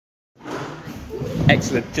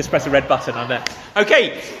Excellent. Just press the red button on there.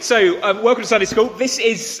 Okay, so welcome to Sunday School. This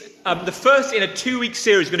is the first in a 2-week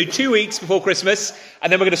series. We're going to do 2 weeks before Christmas, and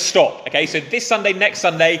then we're going to stop. Okay, so this Sunday, next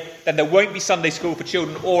Sunday, then there won't be Sunday School for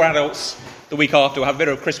children or adults the week after. We'll have a bit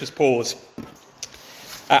of a Christmas pause.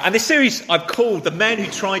 And this series I've called The Men Who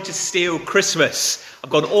Tried to Steal Christmas. I've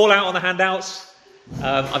gone all out on the handouts.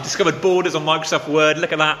 I've discovered borders on Microsoft Word.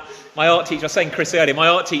 Look at that. My art teacher, I was saying Chris earlier, my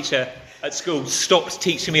art teacher at school stopped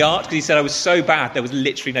teaching me art because he said I was so bad there was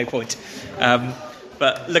literally no point.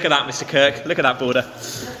 But look at that, Mr. Kirk. Look at that border.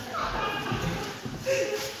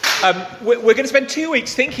 We're going to spend 2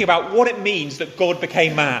 weeks thinking about what it means that God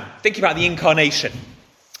became man. Thinking about the incarnation,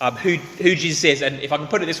 who Jesus is, and if I can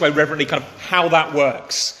put it this way reverently, kind of how that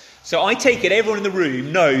works. So I take it everyone in the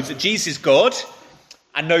room knows that Jesus is God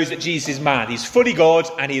and knows that Jesus is man. He's fully God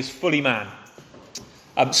and he is fully man.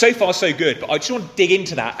 So far, so good. But I just want to dig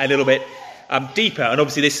into that a little bit deeper. And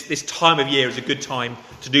obviously, this time of year is a good time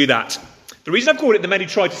to do that. The reason I've called it The Men Who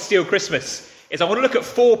Tried to Steal Christmas is I want to look at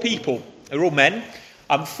 4 people. They're all men.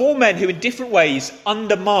 4 men who in different ways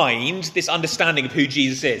undermined this understanding of who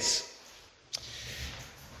Jesus is.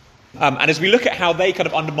 And as we look at how they kind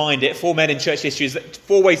of undermined it, 4 men in church history,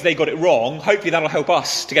 4 ways they got it wrong, hopefully that'll help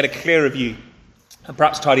us to get a clearer view and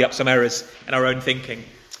perhaps tidy up some errors in our own thinking.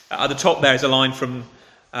 At the top there is a line from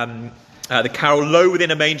the carol, "Lo, within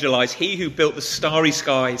a manger lies he who built the starry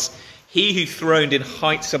skies, he who throned in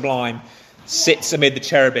height sublime, sits amid the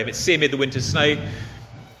cherubim." It's "see amid the winter snow."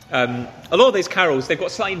 A lot of those carols, they've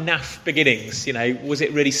got slightly naff beginnings. You know, was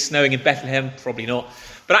it really snowing in Bethlehem? Probably not.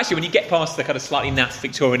 But actually, when you get past the kind of slightly naff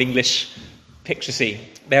Victorian English picture scene,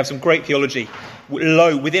 they have some great theology.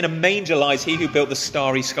 "Lo, within a manger lies he who built the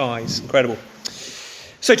starry skies." Incredible.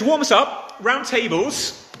 So to warm us up, round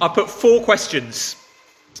tables, I put 4 questions.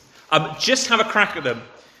 Just have a crack at them.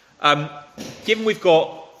 Given we've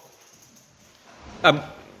got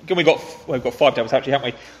 5 tables actually,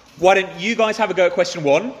 haven't we? Why don't you guys have a go at question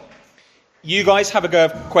 1? You guys have a go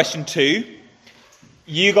at question 2.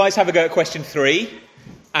 You guys have a go at question 3.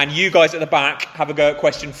 And you guys at the back have a go at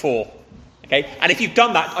question 4. Okay? And if you've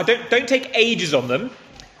done that, don't take ages on them.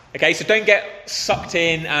 Okay? So don't get sucked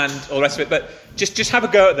in and all the rest of it. But just have a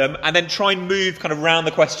go at them and then try and move kind of round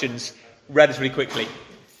the questions relatively quickly.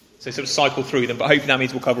 So sort of cycle through them. But hopefully that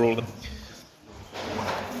means we'll cover all of them.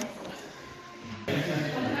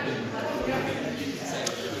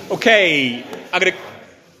 Okay, I'm going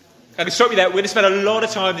to stop you there. We're going to spend a lot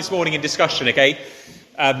of time this morning in discussion, okay?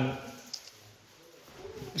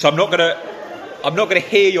 So I'm not going to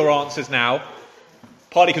hear your answers now,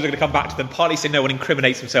 partly because we're going to come back to them, partly so no one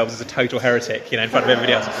incriminates themselves as a total heretic, in front of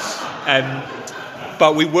everybody else.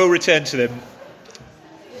 But we will return to them.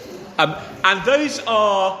 And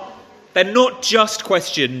they're not just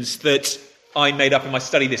questions that I made up in my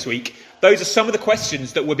study this week. Those are some of the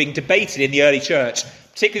questions that were being debated in the early church,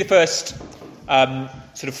 particularly the first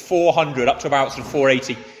sort of 400 up to about sort of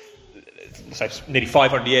 480, so nearly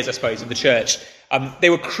 500 years, I suppose, in the church. They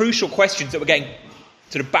were crucial questions that were getting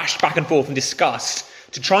sort of bashed back and forth and discussed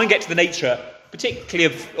to try and get to the nature,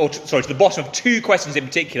 particularly to the bottom of 2 questions in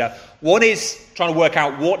particular. One is trying to work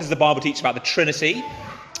out what does the Bible teach about the Trinity,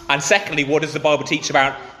 and secondly, what does the Bible teach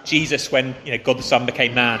about Jesus when God the Son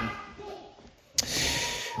became man.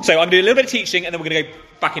 So I'm going to do a little bit of teaching, and then we're going to go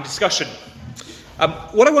back in discussion.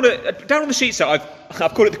 What I want to down on the sheet, so I've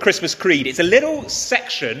called it the Christmas Creed. It's a little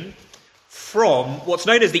section from what's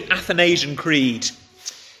known as the Athanasian Creed.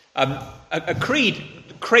 A creed,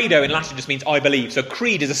 credo in Latin just means I believe. So a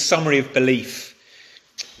creed is a summary of belief.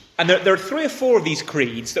 And there are 3 or 4 of these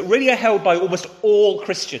creeds that really are held by almost all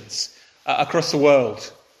Christians across the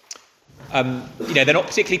world. They're not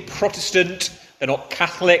particularly Protestant, they're not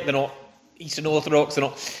Catholic, they're not Eastern Orthodox,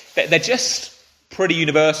 they're just pretty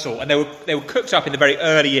universal, and they were cooked up in the very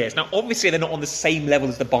early years. Now, obviously, they're not on the same level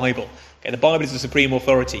as the Bible. Okay, the Bible is the supreme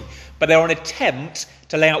authority, but they're an attempt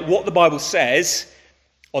to lay out what the Bible says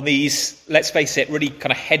on these, let's face it, really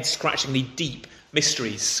kind of head-scratchingly deep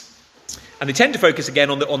mysteries. And they tend to focus again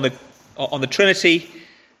on the Trinity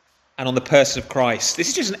and on the person of Christ. This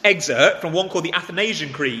is just an excerpt from one called the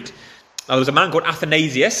Athanasian Creed. Now, there was a man called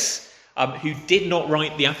Athanasius who did not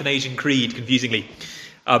write the Athanasian Creed, confusingly.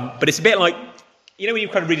 But it's a bit like, when you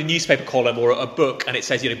kind of read a newspaper column or a book and it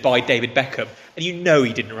says, by David Beckham, and he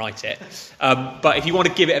didn't write it. But if you want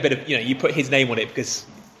to give it a bit of, you put his name on it because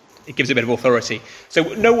it gives a bit of authority. So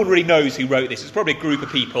no one really knows who wrote this. It's probably a group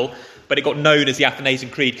of people, but it got known as the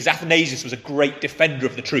Athanasian Creed because Athanasius was a great defender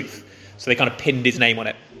of the truth. So they kind of pinned his name on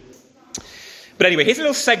it. But anyway, here's a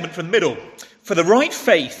little segment from the middle. "For the right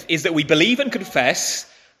faith is that we believe and confess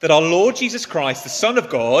that our Lord Jesus Christ, the Son of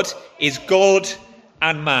God, is God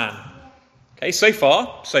and man." Okay, so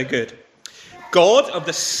far, so good. God of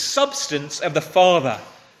the substance of the Father,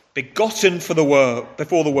 begotten for the world,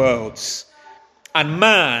 before the worlds, and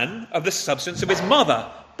man of the substance of his mother,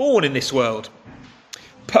 born in this world.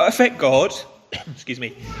 Perfect God,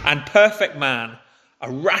 and perfect man,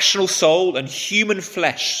 a rational soul and human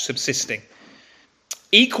flesh subsisting,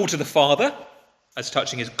 equal to the Father as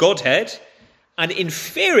touching his Godhead, and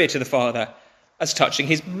inferior to the Father as touching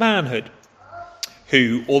his manhood,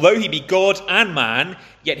 who, although he be God and man,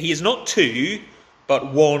 yet he is not two,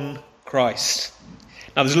 but one Christ.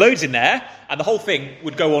 Now there's loads in there, and the whole thing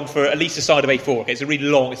would go on for at least a side of A4. Okay, it's really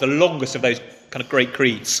long, it's the longest of those kind of great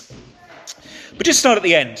creeds. But just start at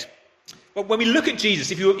the end. Well, when we look at Jesus,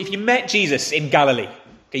 if you met Jesus in Galilee,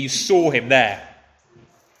 okay, you saw him there.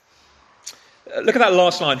 Look at that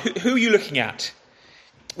last line. Who are you looking at?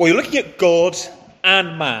 Well, you're looking at God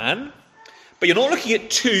and man, but you're not looking at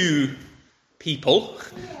two people,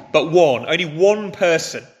 but one, only one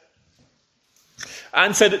person.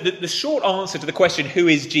 And so the short answer to the question, who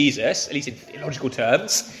is Jesus, at least in theological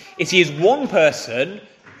terms, is he is one person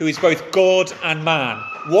who is both God and man.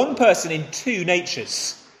 One person in two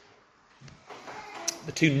natures.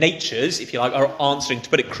 The two natures, if you like, are answering, to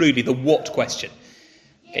put it crudely, the what question.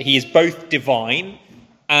 Okay, he is both divine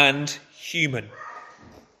and human.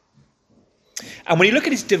 And when you look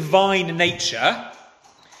at his divine nature,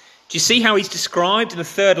 do you see how he's described in the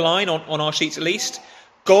third line on our sheets at least?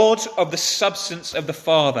 God of the substance of the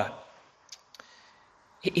Father.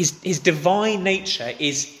 His divine nature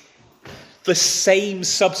is the same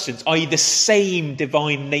substance, i.e. the same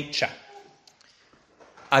divine nature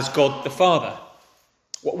as God the Father.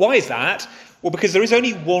 Why is that? Well, because there is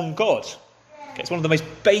only one God. Okay, it's one of the most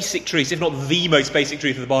basic truths, if not the most basic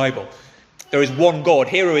truth of the Bible. There is one God.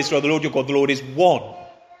 Hear, O Israel, the Lord your God, the Lord is one.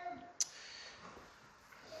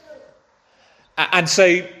 And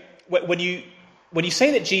so when you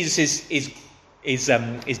say that Jesus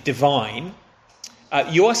is divine,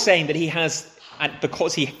 you are saying that he has, and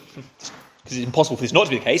because it's impossible for this not to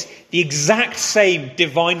be the case, the exact same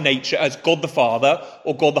divine nature as God the Father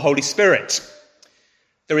or God the Holy Spirit.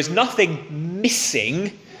 There is nothing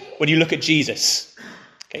missing when you look at Jesus.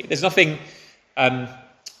 Okay, there's nothing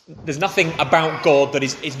about God that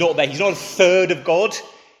is not there. He's not a third of God.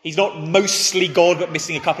 He's not mostly God, but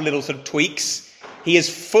missing a couple of little sort of tweaks. He is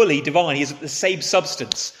fully divine. He is the same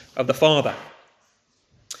substance of the Father.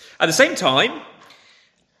 At the same time,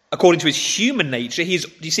 according to his human nature, he is,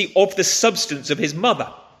 do you see, of the substance of his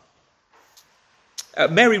mother.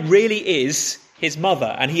 Mary really is his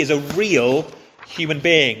mother, and he is a real human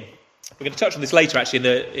being. We're going to touch on this later,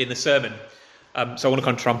 actually, in the sermon. So I want to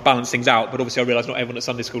kind of try and balance things out, but obviously I realise not everyone at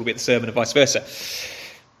Sunday school will be at the sermon and vice versa.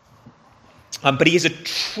 But he is a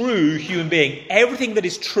true human being. Everything that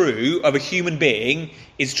is true of a human being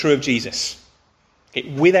is true of Jesus. Okay,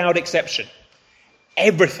 without exception.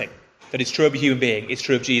 Everything that is true of a human being is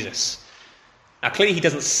true of Jesus. Now, clearly he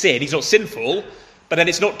doesn't sin. He's not sinful. But then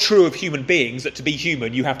it's not true of human beings that to be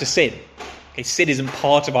human you have to sin. Okay, sin isn't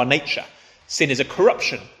part of our nature. Sin is a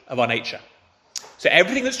corruption of our nature. So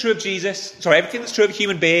everything that's true of everything that's true of a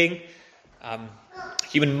human being,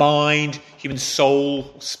 human mind, human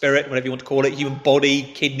soul, spirit, whatever you want to call it, human body,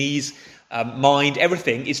 kidneys, mind,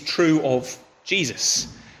 everything is true of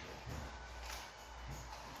Jesus.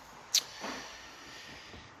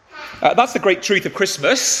 That's the great truth of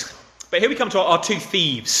Christmas. But here we come to our two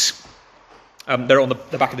thieves. They're on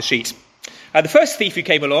the back of the sheet. The first thief who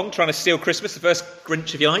came along trying to steal Christmas, the first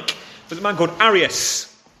Grinch, if you like, was a man called Arius.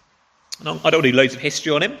 I don't do loads of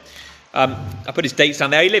history on him. I put his dates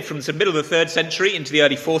down there. He lived from the middle of the 3rd century into the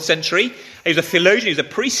early 4th century. He was a theologian. He was a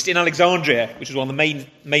priest in Alexandria, which was one of the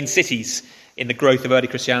main cities in the growth of early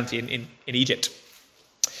Christianity in Egypt.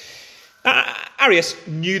 Arius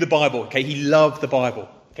knew the Bible. Okay, he loved the Bible.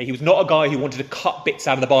 Okay, he was not a guy who wanted to cut bits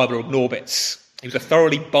out of the Bible or ignore bits. He was a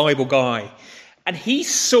thoroughly Bible guy. And he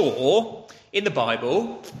saw in the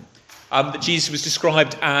Bible that Jesus was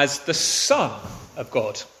described as the Son of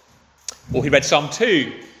God. Or he read Psalm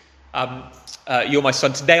 2. You're my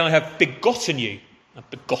son, today I have begotten you. Now,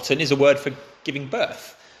 begotten is a word for giving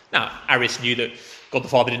birth. Now, Arius knew that God the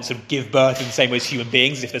Father didn't sort of give birth in the same way as human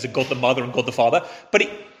beings, as if there's a God the Mother and God the Father.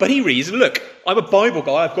 But he reasoned, look, I'm a Bible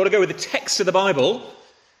guy, I've got to go with the text of the Bible.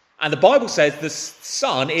 And the Bible says the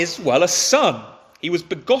Son is, well, a son. He was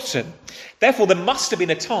begotten. Therefore, there must have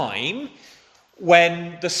been a time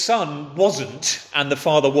when the Son wasn't and the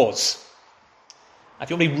Father was. If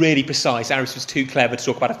you want to be really precise, Arius was too clever to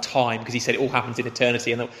talk about a time because he said it all happens in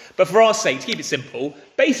eternity. But for our sake, to keep it simple,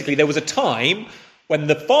 basically there was a time when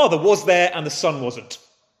the Father was there and the Son wasn't.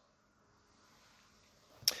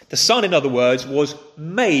 The Son, in other words, was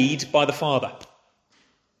made by the Father.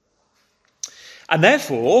 And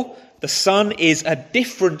therefore, the Son is a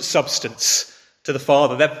different substance to the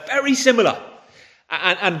Father. They're very similar.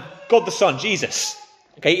 And God the Son, Jesus,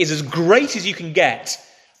 is as great as you can get.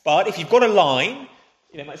 But if you've got a line,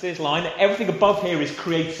 you might say this line, everything above here is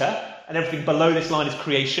creator, and everything below this line is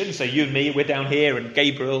creation. So you and me, we're down here, and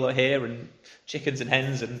Gabriel are here, and chickens and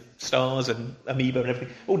hens and stars and amoeba and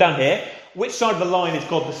everything, all down here. Which side of the line is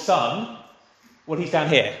God the Son? Well, he's down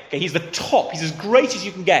here. He's the top. He's as great as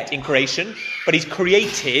you can get in creation, but he's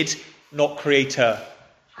created, not creator.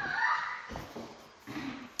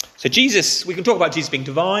 So Jesus, we can talk about Jesus being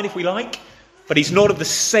divine if we like, but he's not of the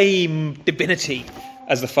same divinity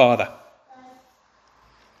as the Father.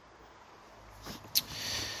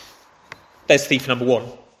 There's thief number one.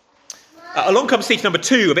 Along comes thief number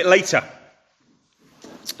two a bit later.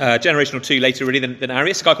 Generation or two later, really, than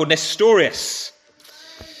Arius, a guy called Nestorius.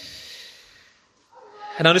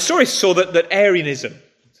 And now Nestorius saw that Arianism,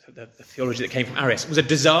 the theology that came from Arius, was a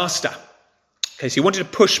disaster. So he wanted to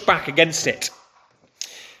push back against it.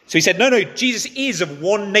 So he said, no, Jesus is of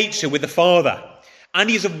one nature with the Father, and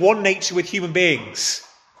he is of one nature with human beings.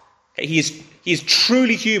 He is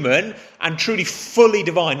truly human and truly fully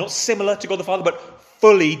divine, not similar to God the Father, but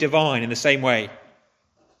fully divine in the same way.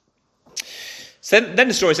 So then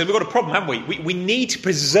the story said, we've got a problem, haven't we? We need to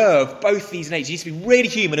preserve both these natures. He needs to be really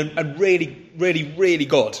human and really, really, really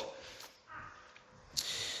God.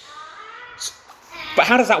 But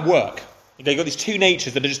how does that work? You've got these two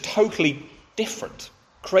natures that are just totally different.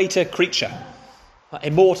 Creator, creature.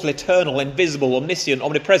 Immortal, eternal, invisible, omniscient,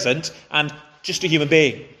 omnipresent, and just a human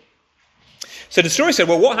being. So the story said,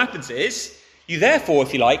 well, what happens is, you therefore,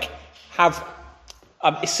 if you like, have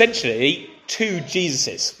essentially two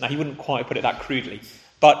Jesuses. Now, he wouldn't quite put it that crudely,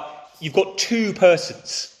 but you've got two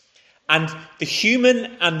persons. And the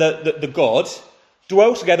human and the God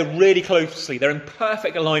dwell together really closely. They're in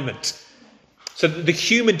perfect alignment. So the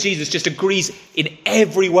human Jesus just agrees in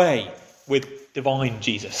every way with divine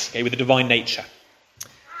Jesus, with the divine nature.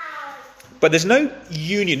 But there's no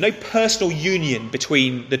union, no personal union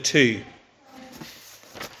between the two.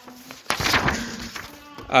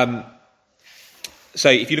 So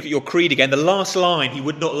if you look at your creed again, the last line he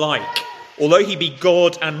would not like. Although he be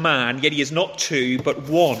God and man, yet he is not two, but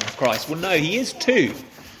one, Christ. Well, no, he is two,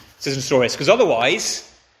 says Nestorius, because otherwise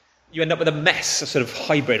you end up with a mess, a sort of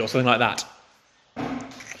hybrid or something like that.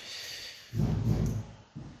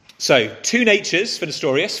 So, two natures for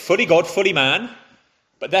Nestorius, fully God, fully man,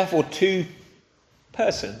 but therefore two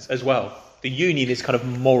persons as well. The union is kind of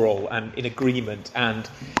moral and in agreement,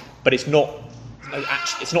 but it's not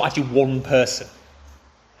actually one person.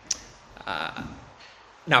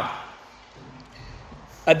 Now,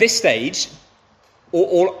 at this stage,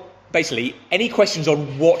 or basically any questions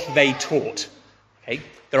on what they taught,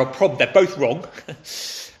 they're both wrong,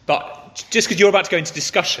 but just because you're about to go into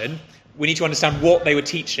discussion, we need to understand what they were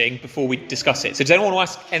teaching before we discuss it. So does anyone want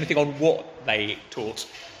to ask anything on what they taught?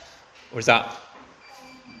 Or is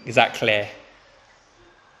that clear?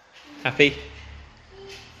 Happy?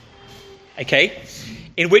 Okay.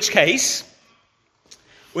 In which case,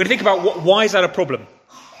 we're going to think about why is that a problem?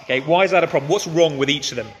 Why is that a problem? What's wrong with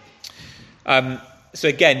each of them? So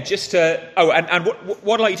again, just to... and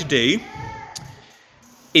what I'd like you to do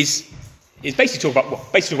is basically talk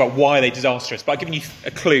about why they're disastrous, but I've given you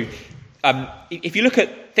a clue. If you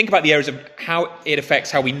think about the areas of how it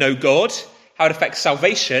affects how we know God, how it affects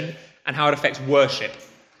salvation, and how it affects worship.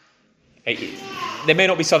 There may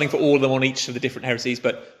not be something for all of them on each of the different heresies,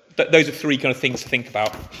 but those are three kind of things to think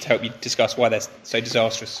about to help you discuss why they're so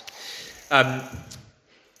disastrous.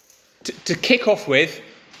 To kick off with,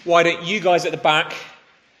 why don't you guys at the back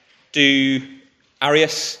do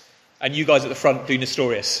Arius, and you guys at the front do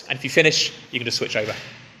Nestorius. And if you finish, you can just switch over.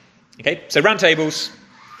 Okay, so round tables.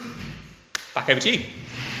 Back over to you.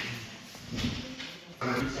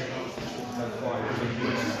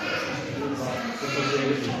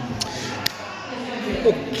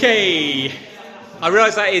 Okay. I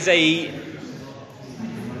realise that is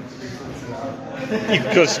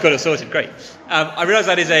You've just got it sorted, great. I realise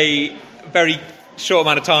that is a very short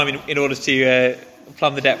amount of time in order to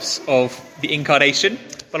plumb the depths of the incarnation,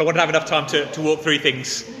 but I want to have enough time to walk through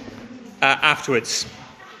things afterwards.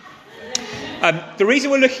 The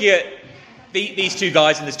reason we're looking at these two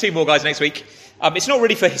guys, and there's two more guys next week, it's not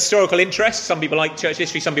really for historical interest. Some people like church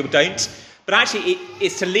history, some people don't. But actually,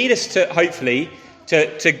 it's to lead us to, hopefully,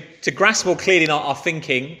 to grasp more clearly in our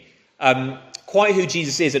thinking quite who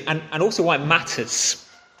Jesus is and also why it matters.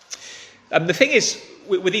 The thing is,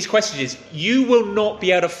 with these questions is, you will not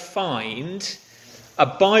be able to find a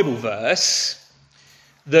Bible verse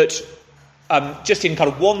that just in kind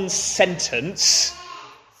of one sentence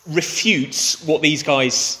refutes what these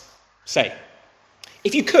guys say.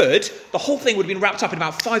 If you could, the whole thing would have been wrapped up in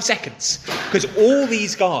about 5 seconds, because all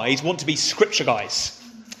these guys want to be scripture guys.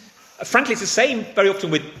 Frankly, it's the same very often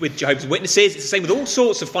with Jehovah's Witnesses. It's the same with all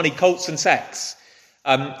sorts of funny cults and sects.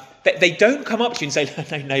 They don't come up to you and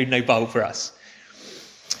say, no Bible for us.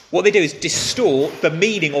 What they do is distort the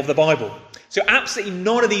meaning of the Bible. So absolutely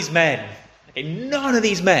none of these men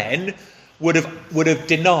would have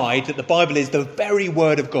denied that the Bible is the very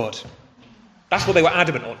word of God. That's what they were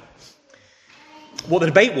adamant on. What the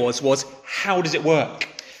debate was how does it work?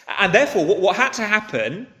 And therefore, what had to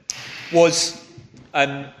happen was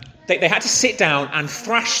they had to sit down and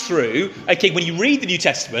thrash through, okay, when you read the New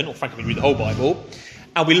Testament, or frankly, when you read the whole Bible,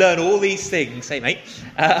 and we learn all these things, hey mate,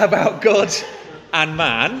 about God and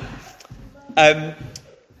man,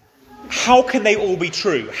 how can they all be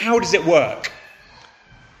true? How does it work?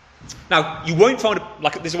 Now, you won't find,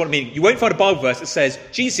 this is what I mean, you won't find a Bible verse that says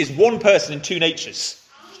Jesus is one person in two natures.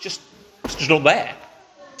 It's just not there.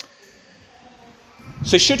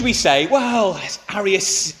 So should we say, well,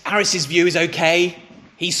 Arius' view is okay,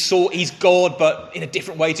 he's God, but in a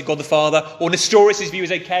different way to God the Father, or Nestorius' view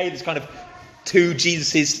is okay, there's kind of two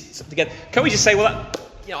Jesuses together. Can we just say, well,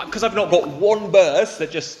 because I've not got one verse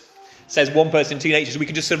that just says one person in two natures, we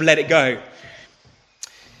can just sort of let it go?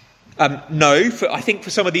 No, I think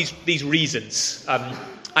for some of these reasons, and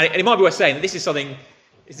it might be worth saying that this is something.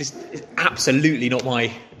 This is absolutely not my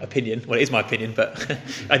opinion. Well, it is my opinion, but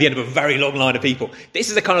at the end of a very long line of people, this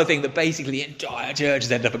is the kind of thing that basically the entire church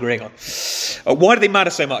has ended up agreeing on. Why do they matter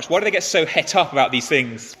so much? Why do they get so het up about these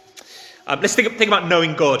things? Let's think about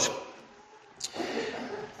knowing God.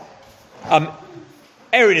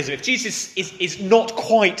 Arianism, if Jesus is not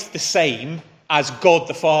quite the same as God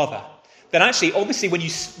the Father, then actually, obviously, when you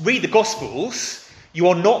read the Gospels, you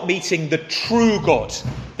are not meeting the true God.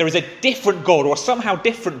 There is a different God, or a somehow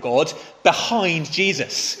different God, behind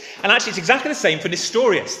Jesus. And actually, it's exactly the same for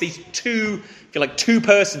Nestorius. These two, if you like, two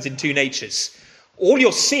persons in two natures. All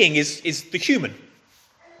you're seeing is the human.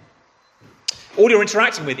 All you're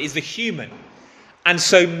interacting with is the human. And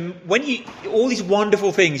so when all these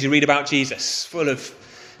wonderful things you read about Jesus, full of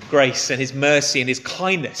grace and his mercy and his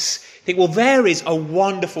kindness, you think, well, there is a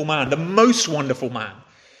wonderful man, the most wonderful man.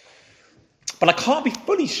 But I can't be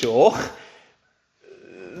fully sure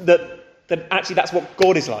that actually that's what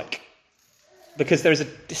God is like, because there is a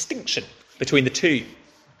distinction between the two.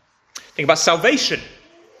 Think about salvation.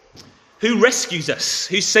 Who rescues us?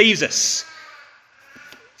 Who saves us?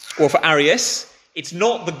 Or for Arius, it's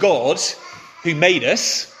not the God who made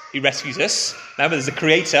us, who rescues us. Remember, there's a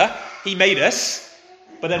creator. He made us.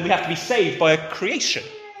 But then we have to be saved by a creation.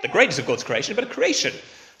 The greatest of God's creation, but a creation.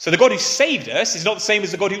 So the God who saved us is not the same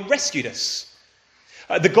as the God who rescued us.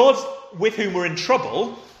 The God with whom we're in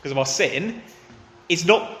trouble because of our sin is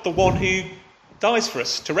not the one who dies for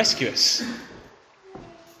us to rescue us.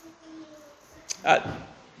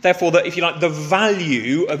 Therefore, if you like, the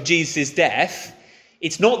value of Jesus' death,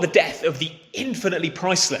 it's not the death of the infinitely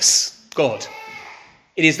priceless God.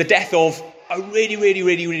 It is the death of a really, really,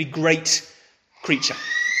 really, really great creature.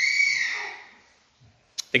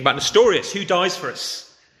 Think about Nestorius. Who dies for us?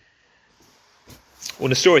 Or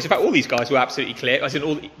Nestorius. In fact, all these guys were absolutely clear. I said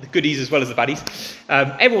all the goodies as well as the baddies.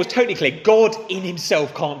 Everyone was totally clear. God in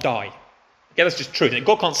himself can't die. Okay, that's just true.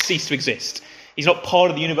 God can't cease to exist. He's not part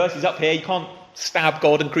of the universe. He's up here. You can't stab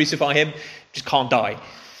God and crucify him. Just can't die.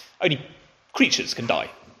 Only creatures can die.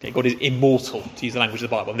 Okay, God is immortal, to use the language of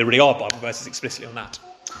the Bible. And there really are Bible verses explicitly on that.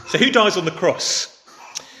 So who dies on the cross?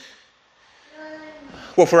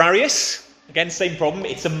 Well, for Arius, again, same problem.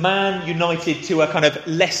 It's a man united to a kind of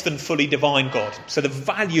less than fully divine God. So the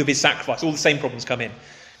value of his sacrifice, all the same problems come in.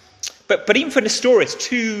 But even for Nestorius,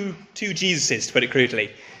 two Jesuses, to put it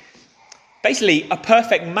crudely, basically a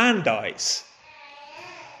perfect man dies.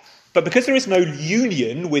 But because there is no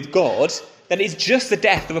union with God, then it's just the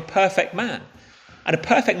death of a perfect man. And a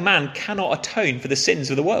perfect man cannot atone for the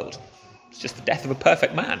sins of the world. It's just the death of a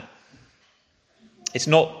perfect man.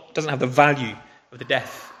 Doesn't have the value of the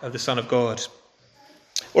death of the Son of God.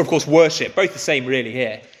 Or, of course, worship. Both the same, really,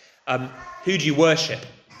 here. Who do you worship?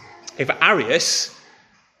 Okay, for Arius,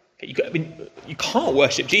 you can't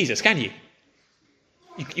worship Jesus, can you?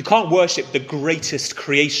 You can't worship the greatest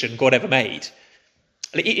creation God ever made.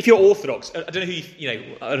 If you're Orthodox, I don't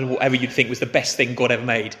know I don't know whatever you'd think was the best thing God ever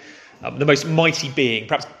made. The most mighty being,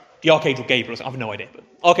 perhaps the Archangel Gabriel. I have no idea, but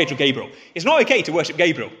Archangel Gabriel. It's not okay to worship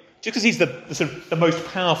Gabriel. Just because he's the most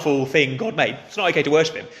powerful thing God made, it's not okay to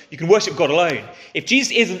worship him. You can worship God alone. If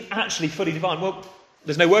Jesus isn't actually fully divine, well,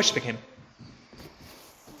 there's no worshipping him.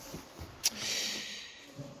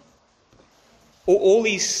 all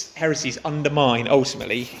these heresies undermine,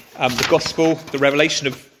 ultimately, the gospel, the revelation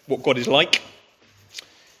of what God is like,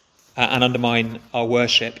 and undermine our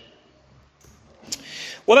worship.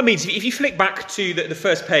 What that means, if you flick back to the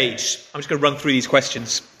first page, I'm just going to run through these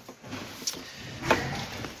questions.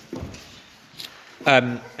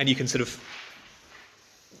 And you can sort of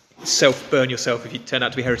self-burn yourself if you turn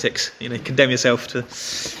out to be heretics. Condemn yourself to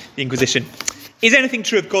the Inquisition. Is anything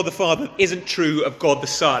true of God the Father that isn't true of God the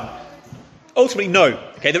Son? Ultimately, no.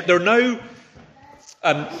 Okay, there are no...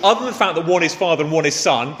 other than the fact that one is Father and one is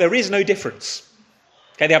Son, there is no difference.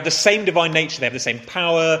 Okay, they have the same divine nature, they have the same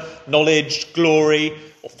power, knowledge, glory,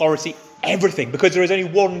 authority, everything, because there is only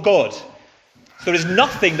one God. There is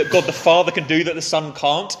nothing that God the Father can do that the Son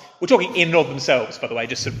can't. We're talking in and of themselves, by the way,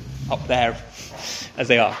 just sort of up there as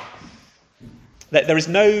they are. There is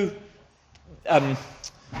no...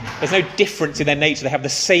 there's no difference in their nature. They have the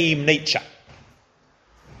same nature.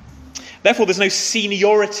 Therefore, there's no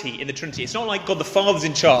seniority in the Trinity. It's not like God the Father's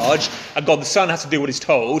in charge and God the Son has to do what he's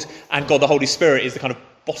told and God the Holy Spirit is the kind of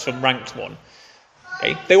bottom-ranked one.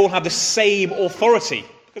 Okay? They all have the same authority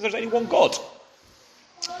because there's only one God.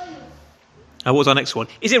 What was our next one?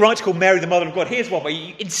 Is it right to call Mary the Mother of God? Here's one where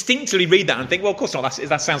you instinctively read that and think, well, of course not.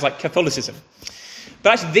 That sounds like Catholicism.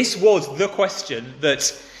 But actually, this was the question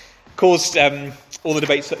that caused all the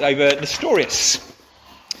debates over Nestorius.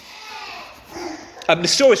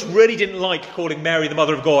 Nestorius really didn't like calling Mary the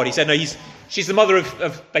Mother of God. He said, no, she's the mother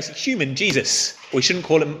of basic human Jesus. We shouldn't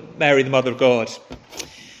call her Mary the Mother of God.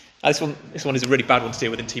 This one is a really bad one to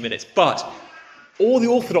deal with in 2 minutes. But all the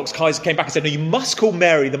Orthodox guys came back and said, no, you must call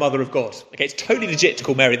Mary the Mother of God. Okay, it's totally legit to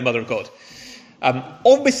call Mary the Mother of God.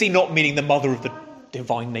 Obviously not meaning the mother of the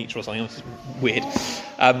divine nature or something. It's weird.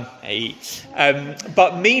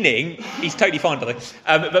 But meaning, he's totally fine by the way,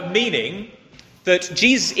 but meaning that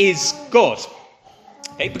Jesus is God.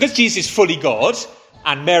 Okay, because Jesus is fully God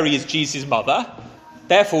and Mary is Jesus' mother,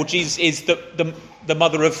 therefore Jesus is the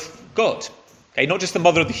mother of God. Okay, not just the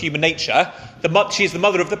mother of the human nature, she is the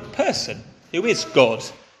mother of the person who is God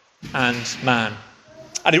and man.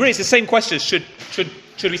 And it really is the same question as should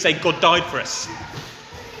we say God died for us?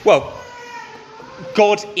 Well,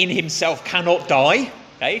 God in himself cannot die.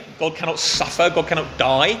 Okay? God cannot suffer. God cannot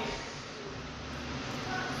die.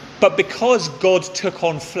 But because God took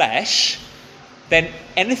on flesh, then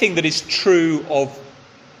anything that is true of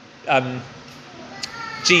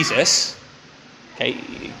Jesus... Okay,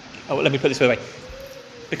 let me put this way.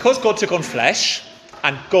 Because God took on flesh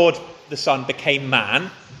and God the Son became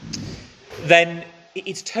man, then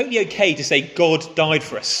it's totally okay to say God died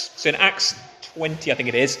for us. So in Acts 20, I think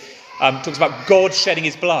it is, talks about God shedding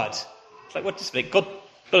his blood. It's like, what? Just God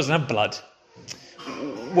doesn't have blood.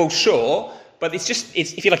 Well, sure, but it's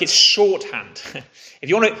if you like, it's shorthand. If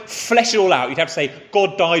you want to flesh it all out, you'd have to say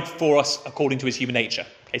God died for us according to his human nature.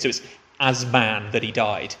 Okay, so it's as man that he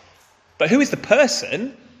died. But who is the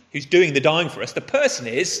person who's doing the dying for us? The person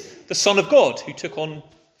is the Son of God who took on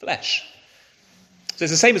flesh. So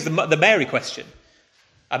it's the same as the Mary question.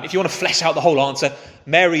 If you want to flesh out the whole answer,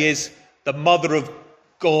 Mary is the mother of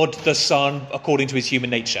God the Son according to his human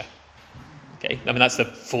nature. Okay, I mean that's the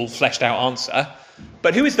full fleshed out answer.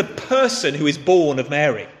 But who is the person who is born of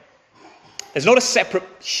Mary? There's not a separate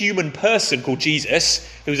human person called Jesus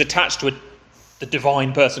who's attached to the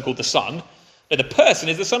divine person called the Son. No, the person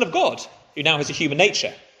is the Son of God who now has a human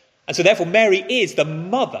nature. And so therefore Mary is the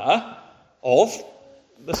mother of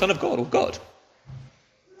the Son of God, or God.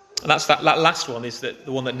 And that's that last one is the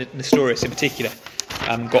one that Nestorius in particular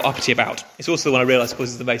got uppity about. It's also the one I realise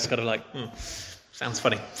causes the most kind of like, sounds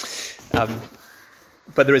funny.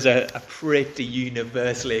 But there is a pretty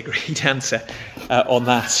universally agreed answer on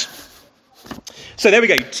that. So there we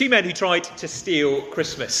go. 2 men who tried to steal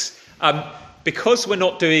Christmas. Because we're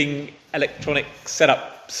not doing electronic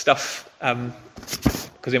setup stuff, because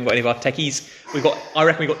we haven't got any of our techies, I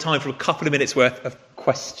reckon we've got time for a couple of minutes worth of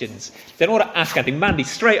questions. Then I want to ask anything. Mandy,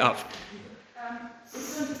 straight up.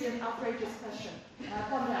 It's going to be an outrageous question. I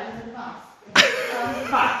apologize in advance.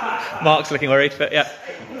 Mark's looking worried, but yeah.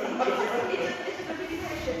 It's a really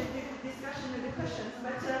patient discussion with the questions,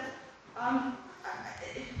 but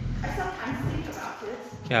I sometimes think about it.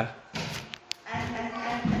 Yeah.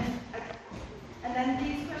 And then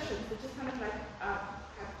these questions are just kind of like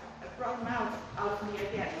brought them out of me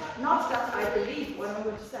again. Not that I believe what I'm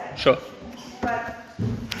going to say. Sure. But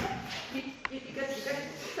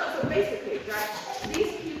so basically, right,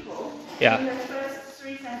 these people in the first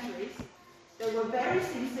 3 centuries, they were very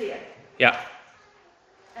sincere. Yeah.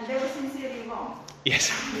 And they were sincerely wrong.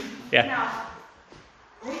 Yes. Yeah. Now,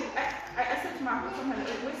 I said to Mark,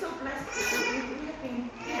 we're so blessed. We have been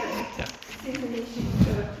given since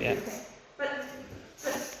initiation. Yeah. But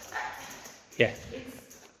Yeah.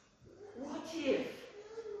 It's what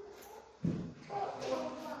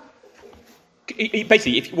if?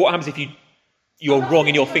 Basically, what happens if you're wrong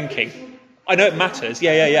in your thinking? I know it matters.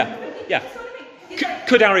 Yeah.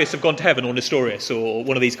 Could Arius have gone to heaven, or Nestorius, or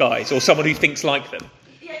one of these guys, or someone who thinks like them?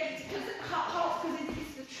 Yeah, it's because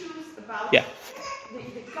it's the truth about Yeah.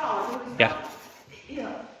 the God. Who is Yeah.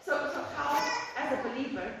 not, so how, as a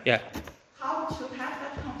believer, Yeah. how to have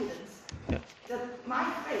that confidence that my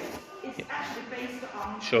faith is actually based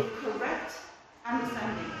on Sure. the correct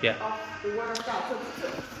understanding Yeah. of the Word of God.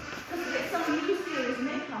 Because some new theories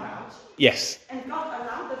may come out, Yes. and God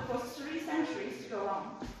allowed that for 3 centuries to go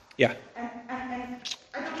on. Yeah. And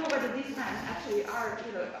I don't know whether these men actually are,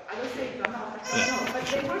 I don't say it or not, I don't know, but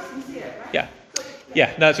they were sincere, right? Yeah. So,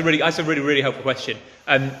 Yeah. No, that's a really helpful question.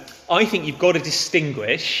 I think you've got to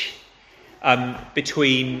distinguish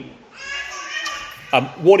between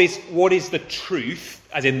what is the truth,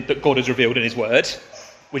 as in that God has revealed in His Word,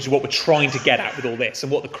 which is what we're trying to get at with all this,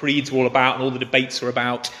 and what the creeds are all about, and all the debates are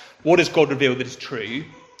about. What has God revealed that is true?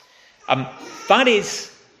 That is.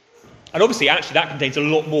 And obviously, actually, that contains a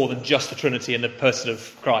lot more than just the Trinity and the person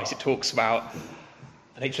of Christ. It talks about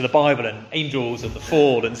the nature of the Bible and angels and the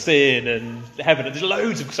fall and sin and heaven. And there's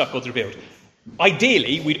loads of stuff God's revealed.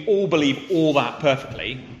 Ideally, we'd all believe all that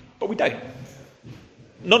perfectly, but we don't.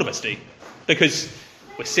 None of us do. Because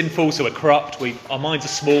we're sinful, so we're corrupt. Our minds are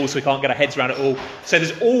small, so we can't get our heads around it all. So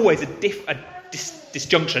there's always a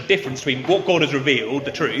disjunction, a difference between what God has revealed,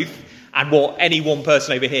 the truth, and what any one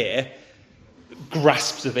person over here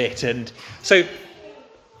grasps of it. And so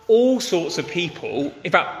all sorts of people,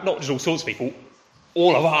 in fact not just all sorts of people,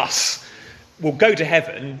 all of us will go to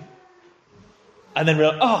heaven and then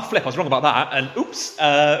realize, oh flip, I was wrong about that, and oops,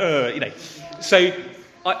 so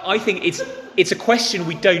I think it's a question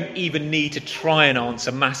we don't even need to try and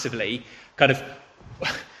answer massively. Kind of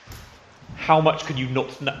how much could you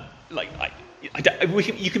not know?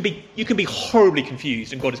 You can be horribly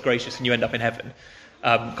confused, and God is gracious, and you end up in heaven.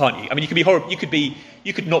 Can't you? I mean, you can be horrible. You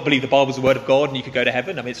could not believe the Bible's the word of God, and you could go to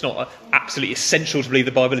heaven. I mean, it's not absolutely essential to believe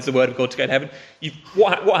the Bible is the word of God to go to heaven.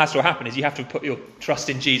 What has to happen is you have to put your trust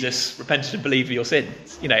in Jesus, repent and believe for your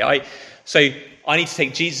sins. So I need to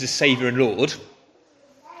take Jesus as Saviour and Lord.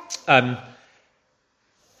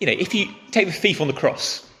 If you take the thief on the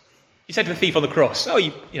cross, you said to the thief on the cross,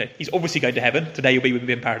 he's obviously going to heaven. Today you'll be with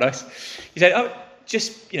me in paradise. You said,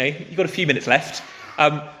 you've got a few minutes left.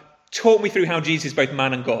 Talk me through how Jesus is both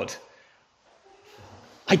man and God.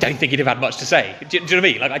 I don't think he'd have had much to say. Do you know what I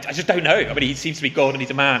mean? I just don't know. I mean, he seems to be God and he's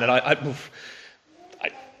a man, and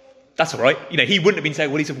that's all right. He wouldn't have been saying,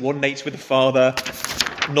 well, he's of one nature with the Father,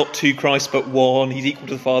 not two Christs but one. He's equal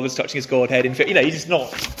to the Father, touching his Godhead. He's just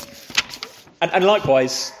not. And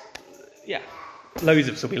likewise, loads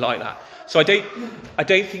of us will be like that. So I don't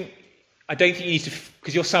think you need to,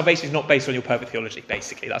 because your salvation is not based on your perfect theology,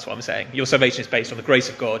 basically. That's what I'm saying. Your salvation is based on the grace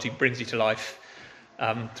of God who brings you to life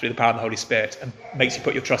through the power of the Holy Spirit and makes you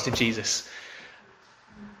put your trust in Jesus.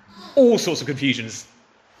 All sorts of confusions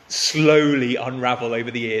slowly unravel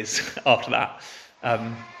over the years after that.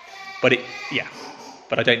 But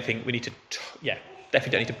I don't think we need to,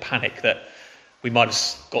 definitely don't need to panic that we might have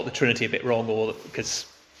got the Trinity a bit wrong, or because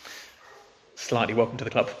slightly welcome to the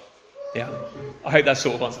club. Yeah, I hope that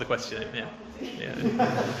sort of answered the question. Yeah.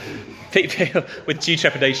 With due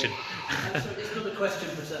trepidation. It's not a question,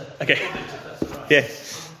 but okay. Comment, if that's all right. Yeah.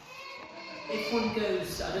 If one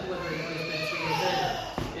goes, I don't know whether anyone's been to Ravenna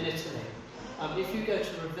in Italy. If you go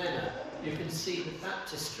to Ravenna, you can see the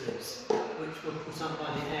baptistries which were put up by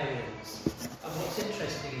the Arians. And what's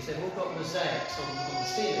interesting is they've all got mosaics on the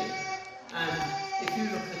ceiling. And if you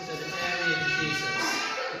look at an Arian Jesus,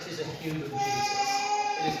 it is a human Jesus.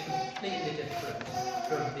 It is completely different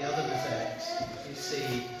from the other mosaics you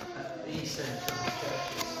see at the centre of the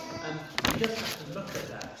churches. And you just have to look at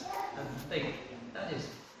that and think, that is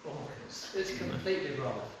bonkers. It's completely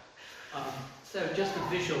wrong. So just a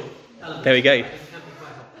visual element. There we go. Can be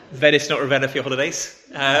quite helpful. Venice, not Ravenna for your holidays.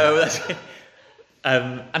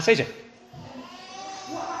 Anastasia.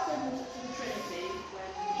 What happened to the Trinity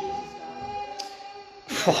when Jesus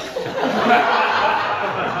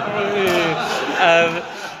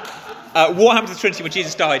died? What happened to the Trinity when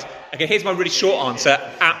Jesus died? Okay, here's my really short answer.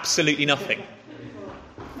 Absolutely nothing.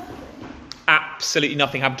 Absolutely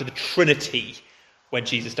nothing happened to the Trinity when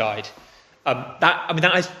Jesus died.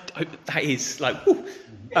 That is like,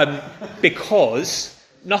 because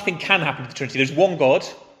nothing can happen to the Trinity. There's one God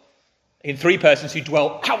in three persons who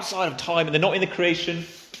dwell outside of time, and they're not in the creation.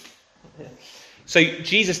 So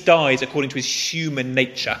Jesus dies according to his human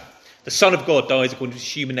nature. The Son of God dies according to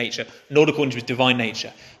his human nature, not according to his divine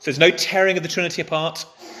nature. So there's no tearing of the Trinity apart.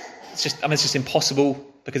 it's just impossible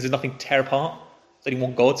because there's nothing to tear apart. There's only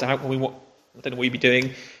one God, so how can we? I don't know what you'd be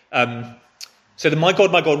doing. So the my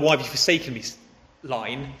God, why have you forsaken me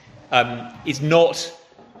line is not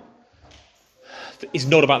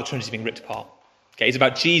about the Trinity being ripped apart. Okay, it's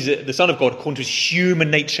about Jesus, the Son of God, according to his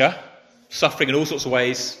human nature, suffering in all sorts of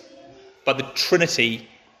ways, but the Trinity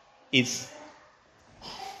is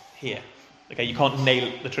here. Okay, you can't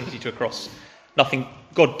nail the Trinity to a cross. Nothing.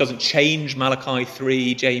 God doesn't change. Malachi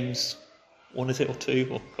 3, James 1, is it, or 2?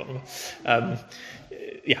 Or I can't remember.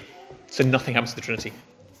 So nothing happens to the Trinity.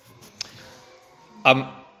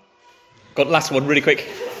 Got last one, really quick.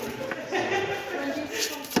 When Jesus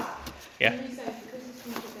comes back, Yeah. when he says, because he's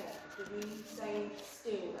come to death, do we say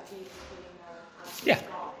still that he's being Yeah.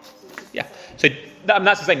 God? So it's just Yeah. the same. So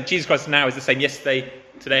that's the same. Jesus Christ now is the same yesterday,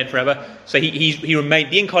 today, and forever. So he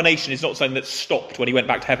remained. The incarnation is not something that stopped when he went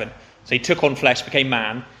back to heaven. So he took on flesh, became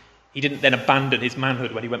man. He didn't then abandon his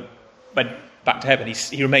manhood when he went back to heaven.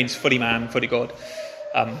 He remains fully man, fully God.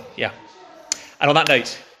 And on that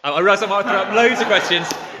note, I realise I might throw up loads of questions.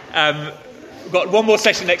 We've got one more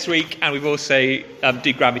session next week, and we've also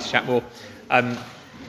do grab me to chat more.